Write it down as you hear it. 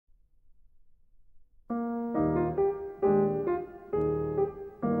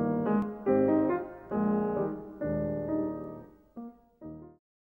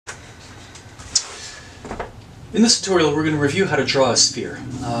In this tutorial, we're going to review how to draw a sphere.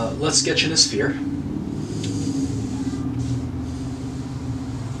 Let's sketch in a sphere.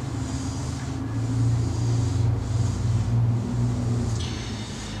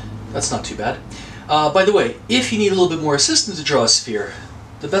 That's not too bad. By the way, if you need a little bit more assistance to draw a sphere,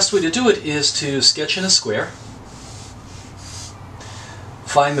 the best way to do it is to sketch in a square,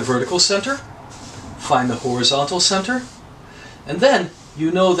 find the vertical center, find the horizontal center, and then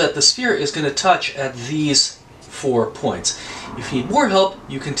you know that the sphere is going to touch at these 4 points. If you need more help,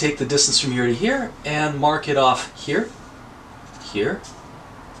 you can take the distance from here to here and mark it off here, here,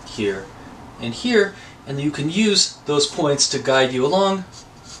 here, and here, and you can use those points to guide you along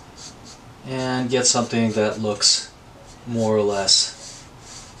and get something that looks more or less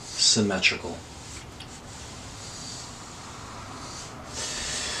symmetrical.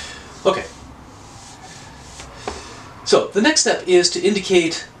 Okay. So the next step is to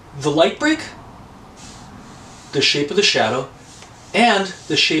indicate the light break, the shape of the shadow, and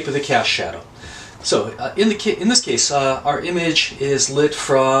the shape of the cast shadow. So in this case, our image is lit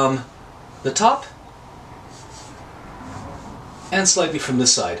from the top and slightly from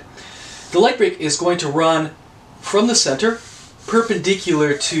this side. The light break is going to run from the center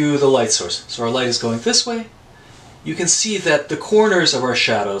perpendicular to the light source. So our light is going this way. You can see that the corners of our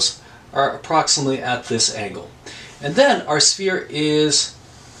shadows are approximately at this angle. And then our sphere is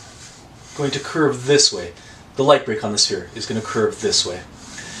going to curve this way. The light break on the sphere is going to curve this way.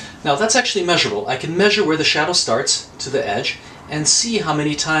 Now that's actually measurable. I can measure where the shadow starts to the edge and see how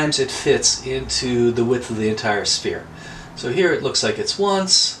many times it fits into the width of the entire sphere. So here it looks like it's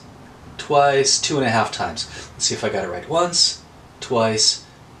once, twice, 2.5 times. Let's see if I got it right. Once, twice,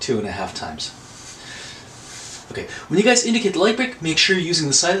 2.5 times. Okay, when you guys indicate the light break, make sure you're using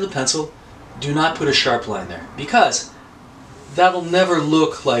the side of the pencil. Do not put a sharp line there, because that'll never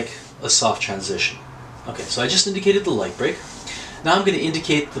look like a soft transition. Okay, so I just indicated the light break. Now I'm going to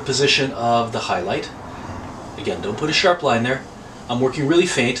indicate the position of the highlight. Again, don't put a sharp line there. I'm working really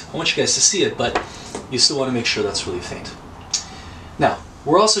faint. I want you guys to see it, but you still want to make sure that's really faint. Now,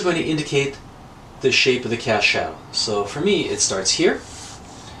 we're also going to indicate the shape of the cast shadow. So for me, it starts here,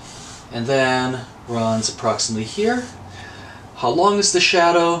 and then runs approximately here. How long is the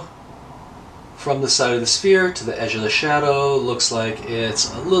shadow? From the side of the sphere to the edge of the shadow, looks like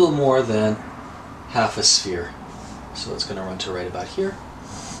it's a little more than half a sphere. So it's going to run to right about here.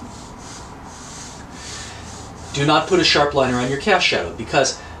 Do not put a sharp line around your cast shadow,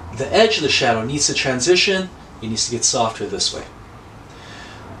 because the edge of the shadow needs to transition. It needs to get softer this way.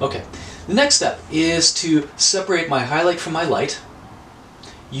 Okay, the next step is to separate my highlight from my light.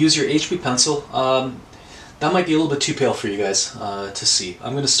 Use your HB pencil. That might be a little bit too pale for you guys to see.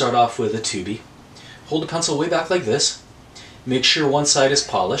 I'm going to start off with a 2B. Hold the pencil way back like this. Make sure one side is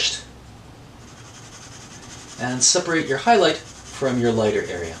polished. And separate your highlight from your lighter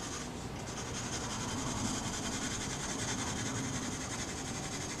area.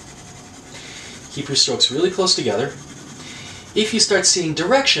 Keep your strokes really close together. If you start seeing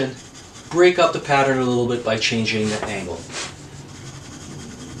direction, break up the pattern a little bit by changing the angle.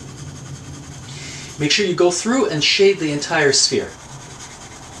 Make sure you go through and shade the entire sphere.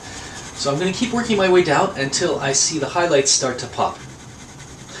 So I'm going to keep working my way down until I see the highlights start to pop.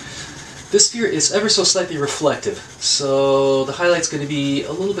 This sphere is ever so slightly reflective, so the highlight's going to be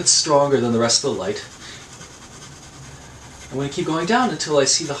a little bit stronger than the rest of the light. I'm going to keep going down until I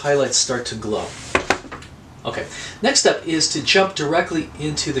see the highlights start to glow. Okay, next step is to jump directly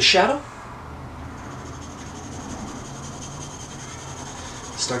into the shadow.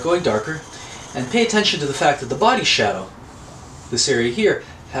 Start going darker. And pay attention to the fact that the body shadow, this area here,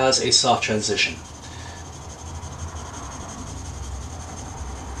 has a soft transition.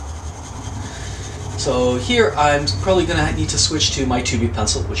 So here I'm probably going to need to switch to my 2B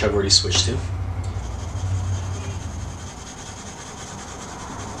pencil, which I've already switched to.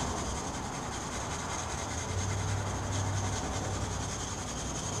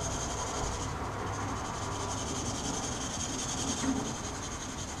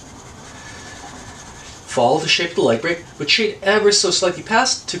 Follow the shape of the light break, but shade ever so slightly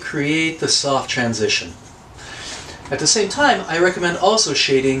past to create the soft transition. At the same time, I recommend also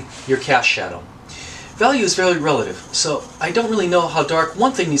shading your cast shadow. Value is very relative, so I don't really know how dark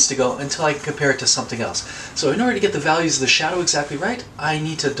one thing needs to go until I compare it to something else. So in order to get the values of the shadow exactly right, I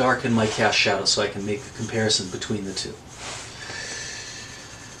need to darken my cast shadow so I can make a comparison between the two.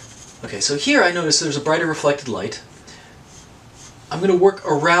 Okay, so here I notice there's a brighter reflected light. I'm going to work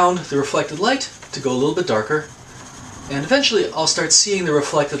around the reflected light to go a little bit darker, and eventually I'll start seeing the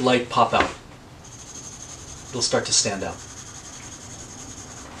reflected light pop out. It'll start to stand out.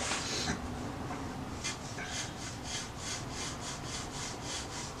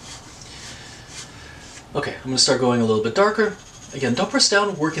 Okay, I'm going to start going a little bit darker. Again, don't press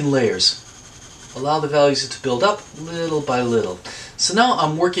down, work in layers. Allow the values to build up little by little. So now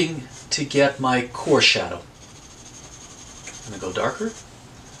I'm working to get my core shadow. I'm going to go darker,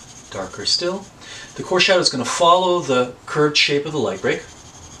 darker still. The core shadow is going to follow the curved shape of the light break.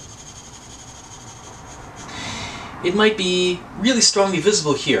 It might be really strongly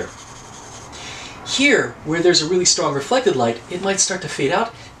visible here. Here, where there's a really strong reflected light, it might start to fade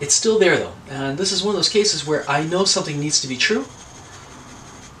out. It's still there though, and this is one of those cases where I know something needs to be true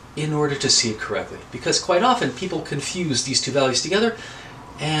in order to see it correctly. Because quite often people confuse these two values together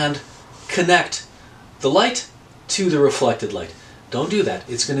and connect the light to the reflected light. Don't do that.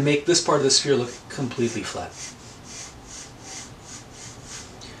 It's going to make this part of the sphere look completely flat.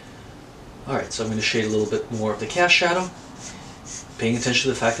 Alright, so I'm going to shade a little bit more of the cast shadow, paying attention to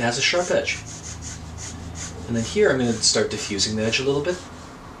the fact that it has a sharp edge. And then here I'm going to start diffusing the edge a little bit.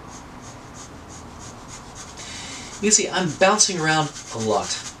 You can see I'm bouncing around a lot.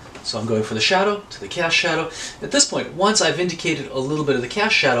 So I'm going from the shadow to the cast shadow. At this point, once I've indicated a little bit of the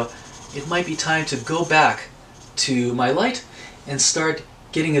cast shadow, it might be time to go back to my light and start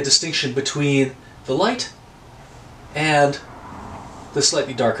getting a distinction between the light and the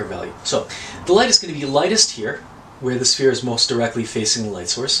slightly darker value. So the light is going to be lightest here, where the sphere is most directly facing the light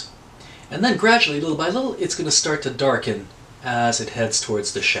source. And then gradually, little by little, it's going to start to darken as it heads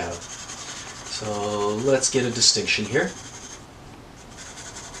towards the shadow. So let's get a distinction here.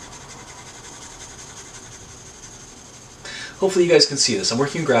 Hopefully you guys can see this. I'm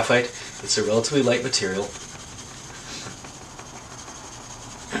working in graphite. It's a relatively light material.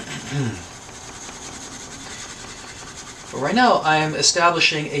 But right now I'm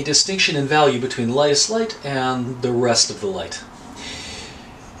establishing a distinction in value between the lightest light and the rest of the light.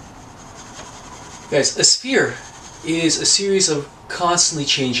 Guys, a sphere is a series of constantly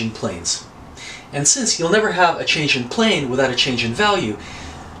changing planes. And since you'll never have a change in plane without a change in value,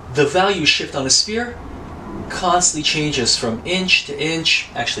 the value shift on a sphere constantly changes from inch to inch,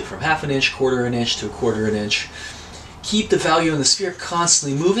 actually from half an inch, quarter an inch to a quarter an inch. Keep the value in the sphere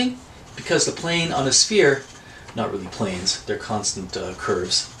constantly moving because the plane on a sphere, not really planes, they're constant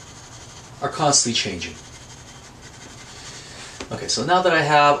curves, are constantly changing. Okay, so now that I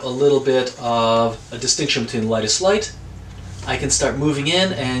have a little bit of a distinction between lightest light, I can start moving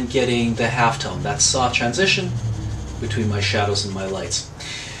in and getting the halftone, that soft transition between my shadows and my lights.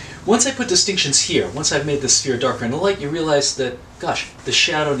 Once I put distinctions here, once I've made the sphere darker in the light, you realize that, gosh, the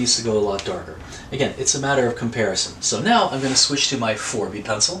shadow needs to go a lot darker. Again, it's a matter of comparison. So now I'm going to switch to my 4B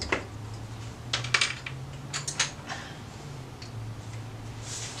pencil.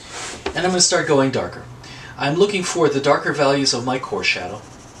 And I'm going to start going darker. I'm looking for the darker values of my core shadow.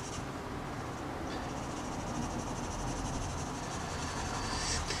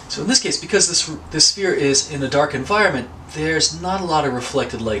 So in this case, because this sphere is in a dark environment, there's not a lot of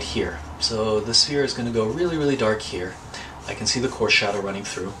reflected light here. So the sphere is going to go really, really dark here. I can see the core shadow running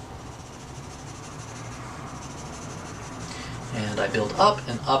through. And I build up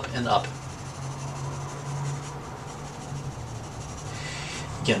and up and up.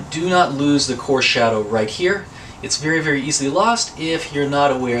 Again, do not lose the core shadow right here. It's very, very easily lost if you're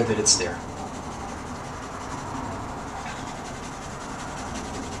not aware that it's there.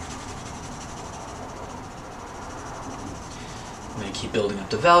 I'm going to keep building up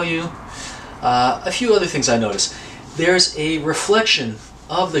the value. A few other things I notice. There's a reflection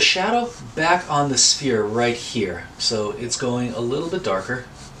of the shadow back on the sphere right here. So it's going a little bit darker.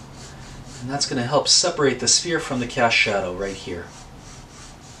 And that's going to help separate the sphere from the cast shadow right here.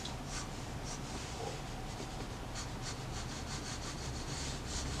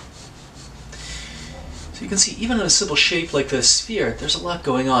 So you can see, even in a simple shape like the sphere, there's a lot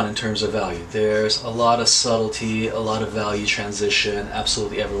going on in terms of value. There's a lot of subtlety, a lot of value transition,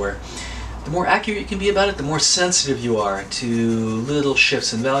 absolutely everywhere. The more accurate you can be about it, the more sensitive you are to little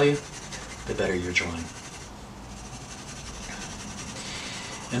shifts in value, the better your drawing.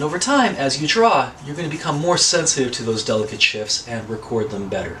 And over time, as you draw, you're going to become more sensitive to those delicate shifts and record them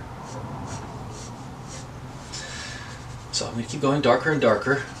better. So I'm going to keep going darker and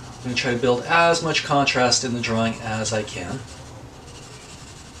darker. I'm going to try to build as much contrast in the drawing as I can.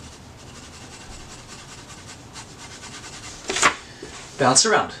 Bounce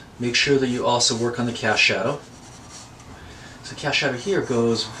around. Make sure that you also work on the cast shadow. So the cast shadow here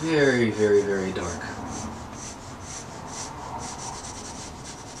goes very, very, very dark.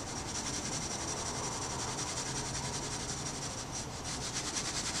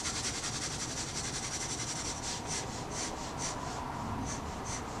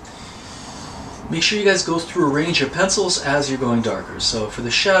 Make sure you guys go through a range of pencils as you're going darker. So for the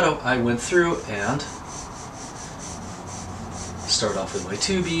shadow, I went through and start off with my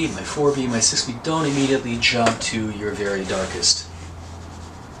 2B, my 4B, my 6B. Don't immediately jump to your very darkest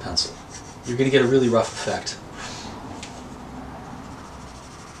pencil. You're going to get a really rough effect.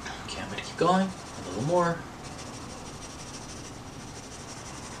 Okay, I'm going to keep going. A little more.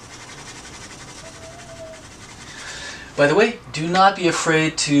 By the way, do not be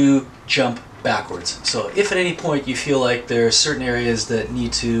afraid to jump backwards. So if at any point you feel like there are certain areas that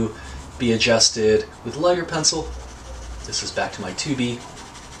need to be adjusted with lighter pencil, this is back to my 2B.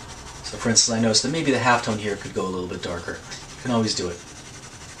 So for instance, I noticed that maybe the halftone here could go a little bit darker. You can always do it.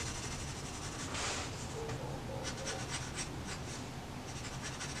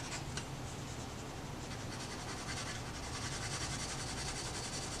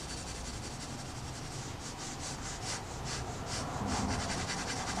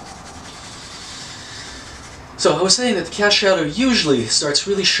 So I was saying that the cast shadow usually starts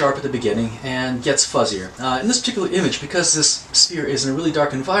really sharp at the beginning and gets fuzzier. In this particular image, because this sphere is in a really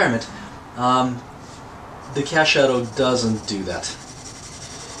dark environment, the cast shadow doesn't do that.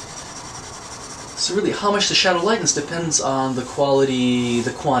 So really how much the shadow lightens depends on the quality,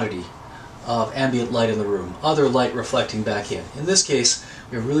 the quantity of ambient light in the room, other light reflecting back in. In this case,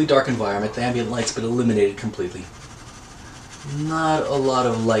 we have a really dark environment, the ambient light's been eliminated completely. Not a lot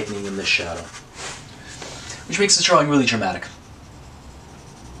of lightening in this shadow, which makes the drawing really dramatic.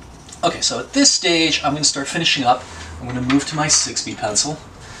 Okay, so at this stage, I'm going to start finishing up. I'm going to move to my 6B pencil.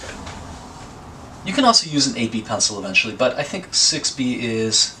 You can also use an 8B pencil eventually, but I think 6B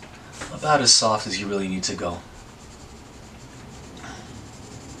is about as soft as you really need to go.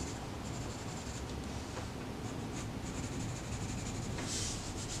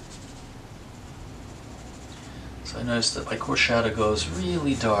 So I noticed that my core shadow goes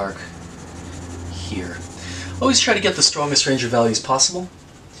really dark here. Always try to get the strongest range of values possible,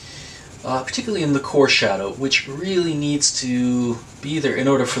 particularly in the core shadow, which really needs to be there in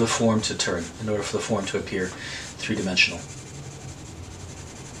order for the form to turn, in order for the form to appear three-dimensional.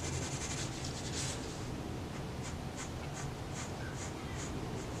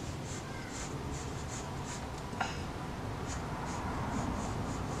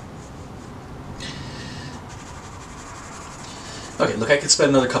 Okay, look, I could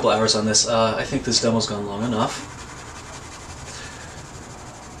spend another couple hours on this. I think this demo's gone long enough.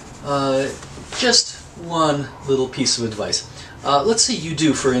 Just one little piece of advice. Let's say you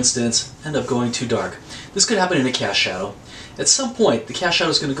do, for instance, end up going too dark. This could happen in a cast shadow. At some point, the cast shadow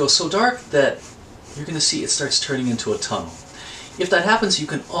is going to go so dark that you're going to see it starts turning into a tunnel. If that happens, you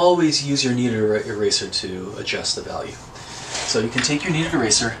can always use your kneaded eraser to adjust the value. So you can take your kneaded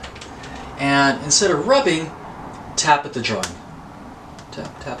eraser and instead of rubbing, tap at the drawing.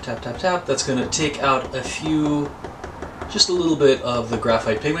 Tap, tap, tap, tap, tap. That's going to take out just a little bit of the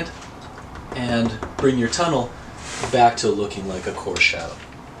graphite pigment and bring your tunnel back to looking like a core shadow.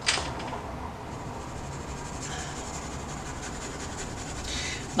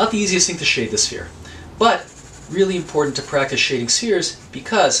 Not the easiest thing to shade the sphere, but really important to practice shading spheres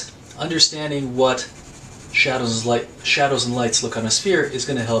because understanding what shadows and lights look on a sphere is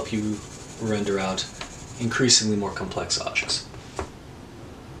going to help you render out increasingly more complex objects.